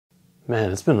Man,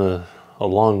 it's been a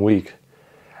long week.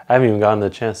 I haven't even gotten the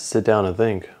chance to sit down and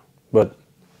think. But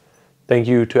thank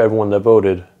you to everyone that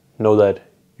voted. Know that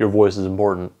your voice is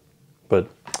important. But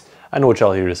I know what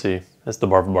y'all here to see. It's the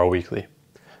Bar for Bar Weekly.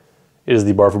 It is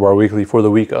the Bar for Bar Weekly for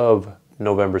the week of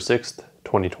November 6th,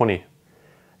 2020.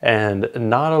 And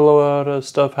not a lot of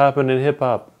stuff happened in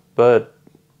hip-hop, but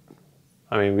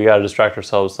I mean, we gotta distract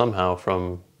ourselves somehow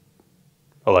from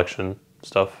election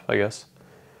stuff, I guess.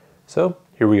 So,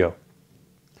 here we go.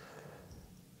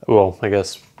 Well, I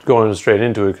guess going straight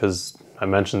into it because I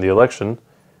mentioned the election.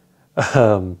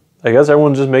 I guess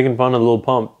everyone's just making fun of Lil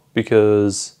Pump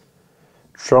because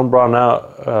Trump brought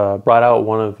out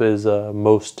one of his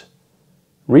most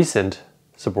recent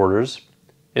supporters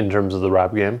in terms of the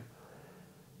rap game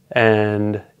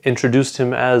and introduced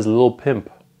him as Lil Pimp.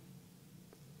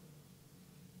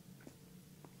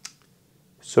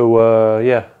 So,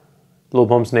 yeah, Lil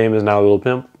Pump's name is now Lil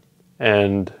Pimp.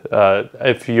 And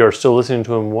if you're still listening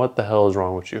to him, what the hell is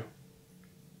wrong with you?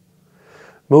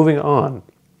 Moving on.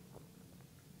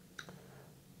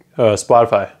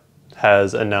 Spotify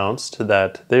has announced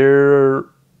that they're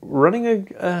running,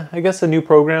 I guess, a new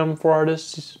program for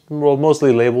artists. Well,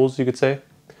 mostly labels, you could say.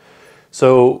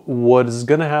 So what is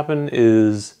going to happen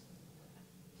is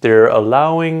they're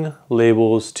allowing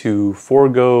labels to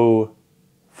forego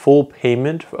full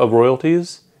payment of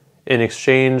royalties in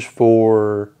exchange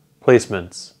for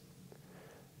placements.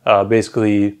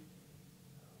 Basically,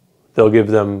 they'll give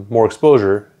them more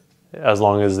exposure as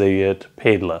long as they get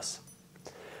paid less.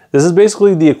 This is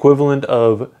basically the equivalent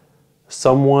of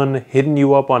someone hitting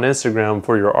you up on Instagram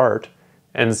for your art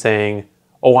and saying,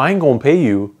 "Oh, I ain't gonna pay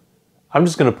you. I'm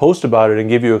just gonna post about it and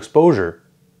give you exposure."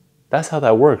 That's how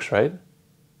that works, right?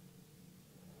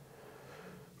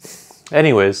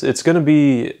 Anyways, it's gonna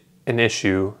be an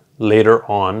issue later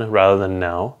on rather than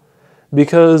now,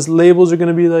 because labels are going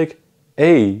to be like,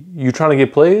 "Hey, you trying to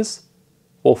get plays?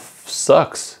 Well,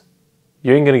 sucks.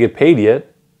 You ain't going to get paid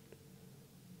yet.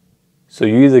 So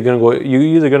you're either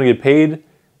going to get paid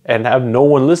and have no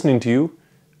one listening to you,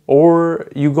 or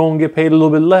you going to get paid a little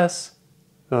bit less.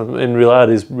 In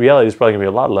reality, it's probably going to be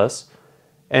a lot less,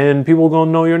 and people going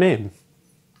to know your name."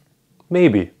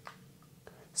 Maybe.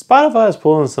 Spotify is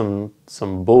pulling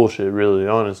some bullshit, really,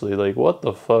 honestly. Like, what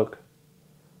the fuck?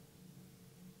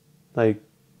 Like,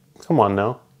 come on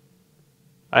now.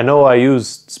 I know I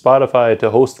use Spotify to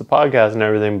host the podcast and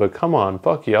everything, but come on,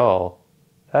 fuck y'all.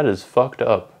 That is fucked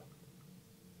up.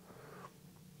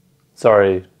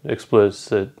 Sorry,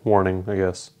 explicit warning, I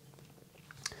guess.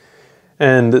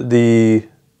 And the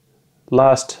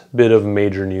last bit of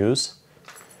major news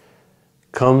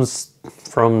comes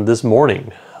from this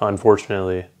morning,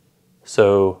 unfortunately.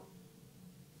 So,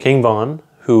 King Von,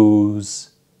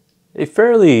 who's a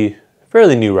fairly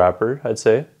new rapper, I'd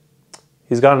say.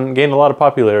 He's gained a lot of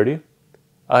popularity.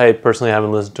 I personally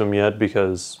haven't listened to him yet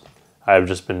because I've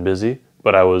just been busy,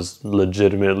 but I was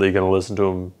legitimately going to listen to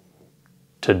him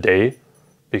today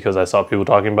because I saw people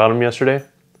talking about him yesterday.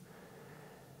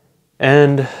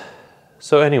 And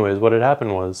so anyways, what had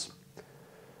happened was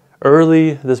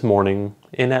early this morning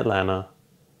in Atlanta,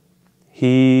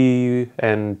 he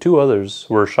and two others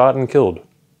were shot and killed.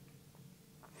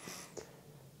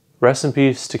 Rest in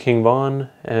peace to King Von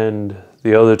and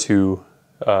the other two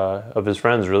of his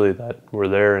friends, really, that were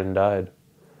there and died.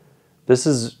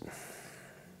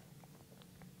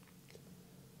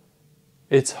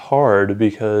 It's hard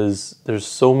because there's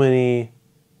so many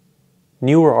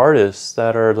newer artists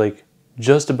that are like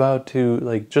just about to,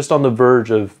 like just on the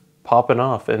verge of popping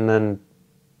off, and then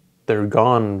they're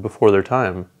gone before their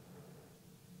time.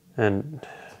 And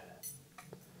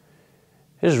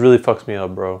it just really fucks me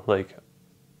up, bro. Like,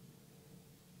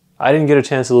 I didn't get a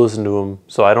chance to listen to him,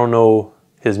 so I don't know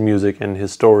his music and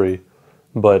his story,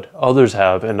 but others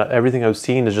have, and everything I've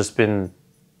seen has just been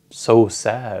so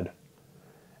sad.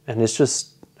 And it's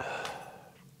just,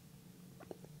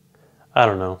 I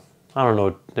don't know. I don't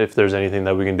know if there's anything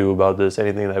that we can do about this,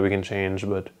 anything that we can change,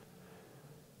 but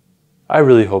I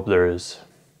really hope there is.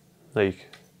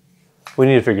 Like, we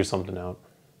need to figure something out.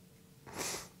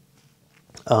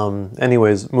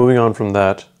 Anyways, moving on from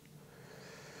that.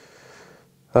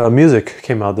 Music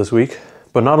came out this week,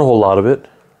 but not a whole lot of it.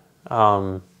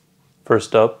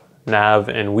 First up, Nav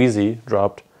and Wheezy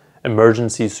dropped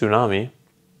Emergency Tsunami.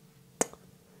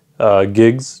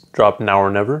 Gigs dropped Now or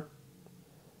Never.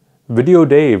 Video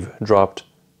Dave dropped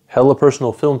Hella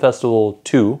Personal Film Festival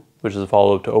 2, which is a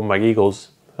follow-up to Open Mike Eagle's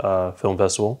film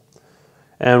festival.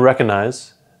 And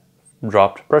Recognize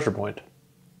dropped Pressure Point.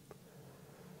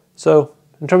 So,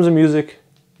 in terms of music,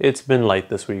 it's been light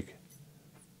this week.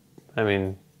 I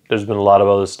mean, there's been a lot of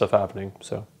other stuff happening,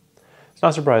 so it's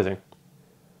not surprising.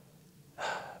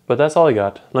 But that's all I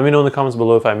got. Let me know in the comments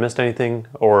below if I missed anything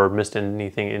or missed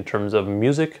anything in terms of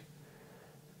music,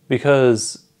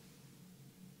 because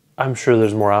I'm sure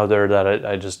there's more out there that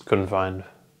I just couldn't find.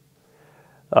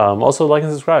 Also, like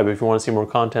and subscribe if you want to see more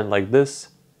content like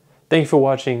this. Thank you for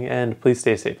watching, and please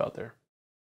stay safe out there.